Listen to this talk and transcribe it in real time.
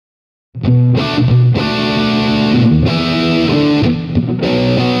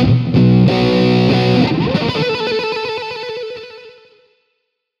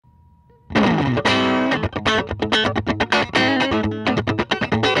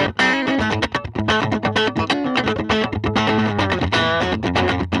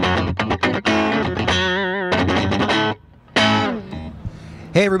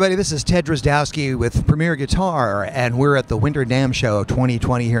Hey everybody, this is Ted Drozdowski with Premier Guitar, and we're at the Winter NAMM Show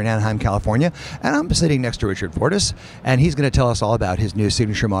 2020 here in Anaheim, California, and I'm sitting next to Richard Fortus, and he's going to tell us all about his new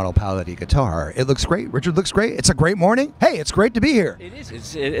signature model Paoletti guitar. It looks great. Richard, looks great. It's a great morning. Hey, it's great to be here. It is.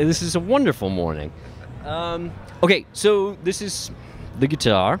 This is a wonderful morning. Okay, so this is the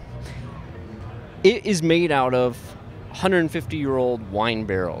guitar. It is made out of 150-year-old wine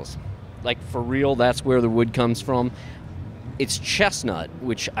barrels. Like, for real, that's where the wood comes from. It's chestnut,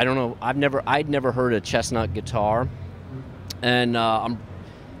 which I don't know. I'd never heard a chestnut guitar, and I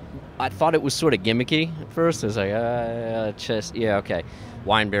thought it was sort of gimmicky at first. I was like, yeah, okay,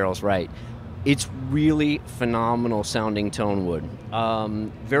 wine barrels, right? It's really phenomenal sounding tone wood,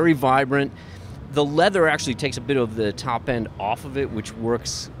 very vibrant. The leather actually takes a bit of the top end off of it, which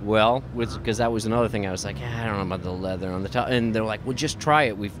works well, because that was another thing. I was like, I don't know about the leather on the top, and they're like, well, just try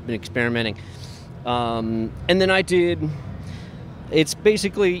it. We've been experimenting, and then I did. It's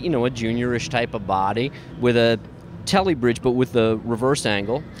basically, you know, a juniorish type of body with a telly bridge, but with the reverse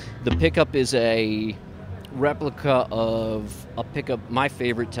angle. The pickup is a replica of a pickup, my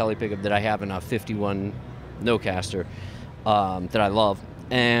favorite telly pickup that I have in a 51 no-caster that I love.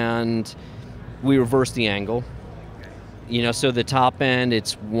 And we reverse the angle. You know, so the top end,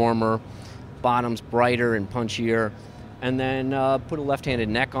 it's warmer, bottom's brighter and punchier, and then put a left-handed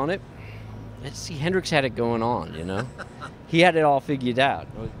neck on it. See, Hendrix had it going on, you know? He had it all figured out.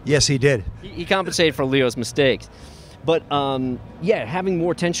 Yes, he did. He compensated for Leo's mistakes. But, yeah, having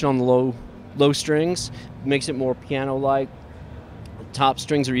more tension on the low strings makes it more piano-like. Top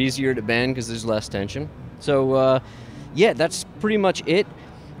strings are easier to bend because there's less tension. So, yeah, that's pretty much it.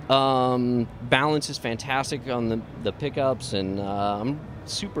 Balance is fantastic on the pickups, and I'm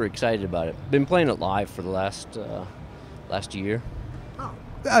super excited about it. Been playing it live for the last year.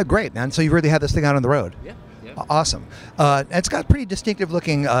 Great, man. So you've really had this thing out on the road. Yeah. Awesome. It's got pretty distinctive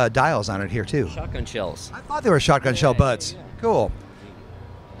looking dials on it here, too. Shotgun shells. I thought they were shotgun shell buds. Yeah. Cool.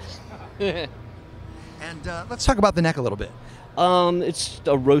 And let's talk about the neck a little bit. It's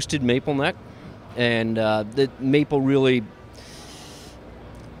a roasted maple neck, and the maple really,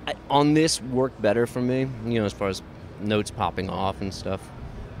 on this, worked better for me, you know, as far as notes popping off and stuff.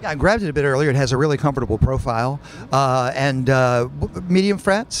 Yeah, I grabbed it a bit earlier. It has a really comfortable profile, and medium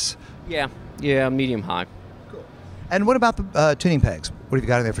frets. Yeah, medium high. Cool. And what about the tuning pegs? What have you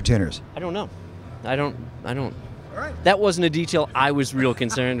got in there for tuners? I don't know. I don't. All right. That wasn't a detail I was real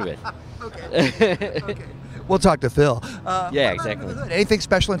concerned with. Okay. We'll talk to Phil. Yeah, exactly. Anything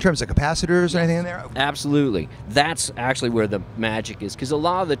special in terms of capacitors or anything in there? Absolutely. That's actually where the magic is, because a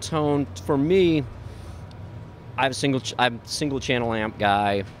lot of the tone, for me, I'm a single channel amp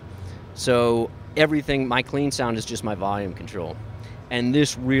guy, so everything, my clean sound is just my volume control. And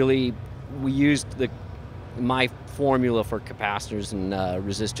this really, we used my formula for capacitors and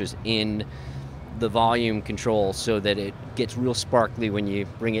resistors in the volume control so that it gets real sparkly when you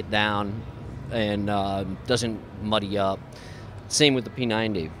bring it down and doesn't muddy up. Same with the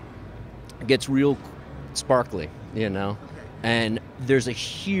P90. It gets real sparkly, you know. And there's a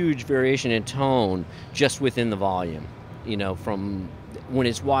huge variation in tone just within the volume. You know, from when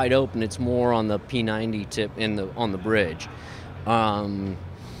it's wide open, it's more on the P90 tip on the bridge.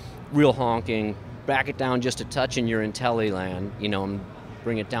 Real honking. Back it down just a touch and you're in telly land. You know, and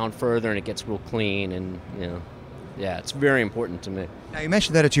bring it down further and it gets real clean. And, you know, yeah, it's very important to me. Now, you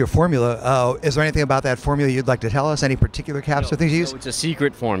mentioned that it's your formula. Is there anything about that formula you'd like to tell us? Any particular caps or things you use? No, it's a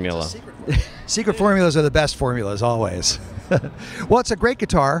secret formula. Secret formulas are the best formulas, always. Well, it's a great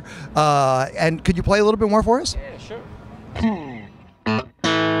guitar. And could you play a little bit more for us? Yeah, sure.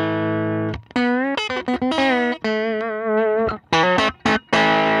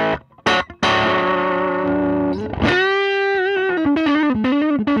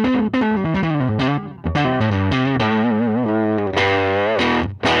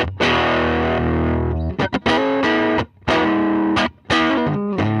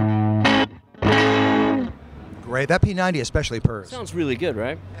 Great. That P90 especially purrs. Sounds really good,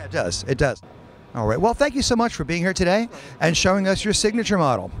 right? Yeah, it does. It does. All right. Well, thank you so much for being here today and showing us your signature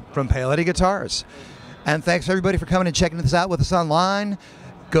model from Paoletti Guitars. And thanks everybody for coming and checking this out with us online.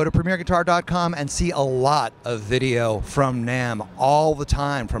 Go to premierguitar.com and see a lot of video from NAMM all the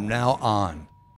time from now on.